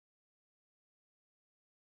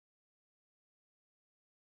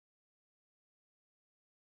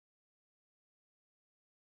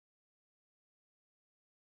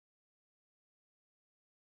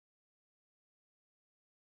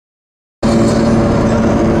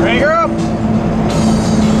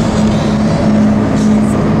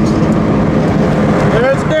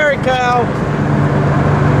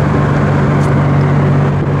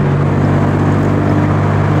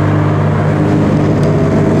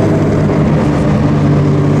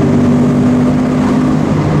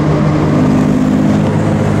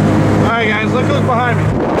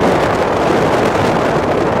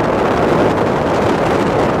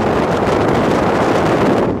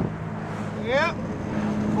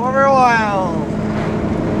Corvair oil.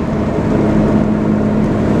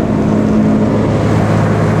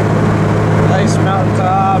 Nice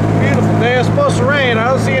mountaintop, beautiful day. It's supposed to rain. I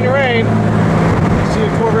don't see any rain. I see a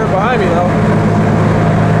Corvair behind me though.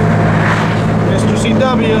 Mr.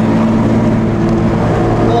 CW.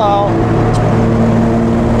 Hello.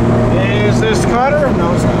 Is this Carter?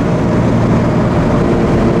 No, it's not.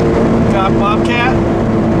 Got Bobcat.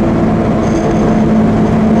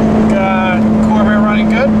 Got Corvair running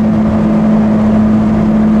good.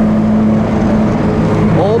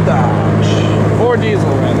 Old Dodge. Ford diesel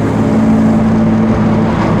rather.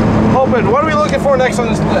 Hoping, what are we looking for next on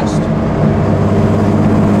this list?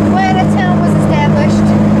 When a town was established.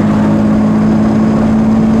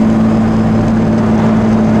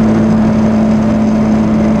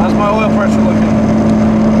 How's my oil pressure looking?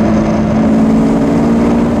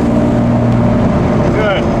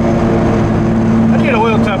 Good. I need an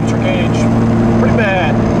oil temperature gauge. Pretty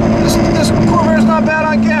bad. This Corvair's not bad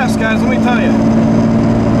on gas, guys, let me tell you.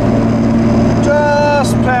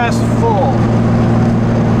 Just past full.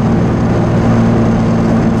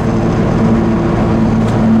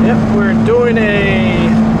 Yep, we're doing a...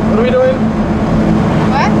 What are we doing?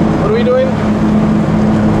 What? What are we doing?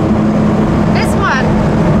 This one.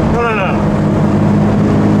 No.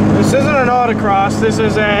 This isn't an autocross, this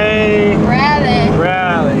is a...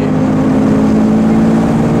 Rally.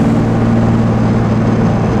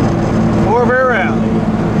 Corvair Rally.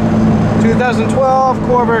 2012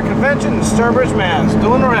 Corvair Convention in Sturbridge, Mass.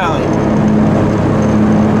 Doing the rally.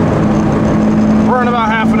 We're in about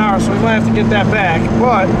half an hour, so we might have to get that back,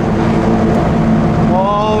 but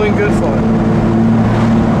all in good fun.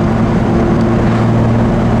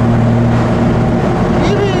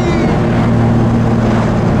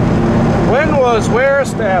 When was Ware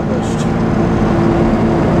established?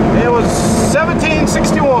 It was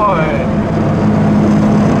 1761.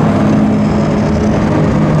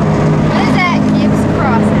 What is that? Gibbs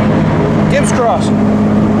Crossing. Gibbs Crossing.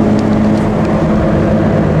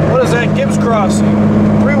 What is that? Gibbs Crossing.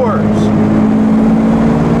 3 words.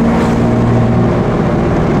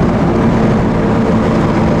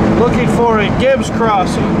 Looking for a Gibbs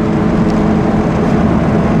Crossing.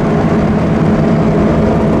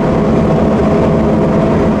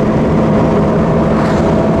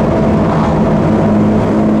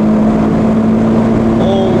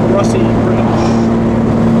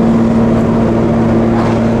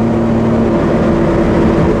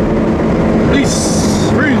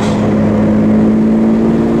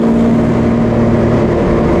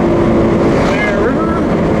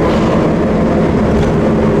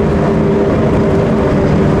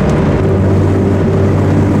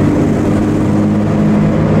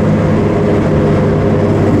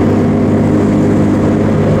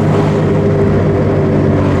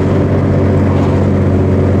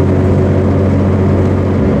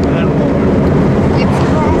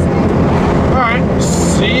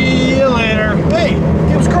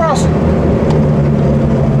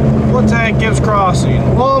 Gibbs Crossing.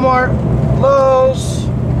 Walmart, Lowe's,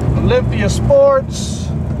 Olympia Sports,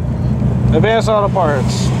 Advanced Auto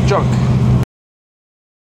Parts, junk.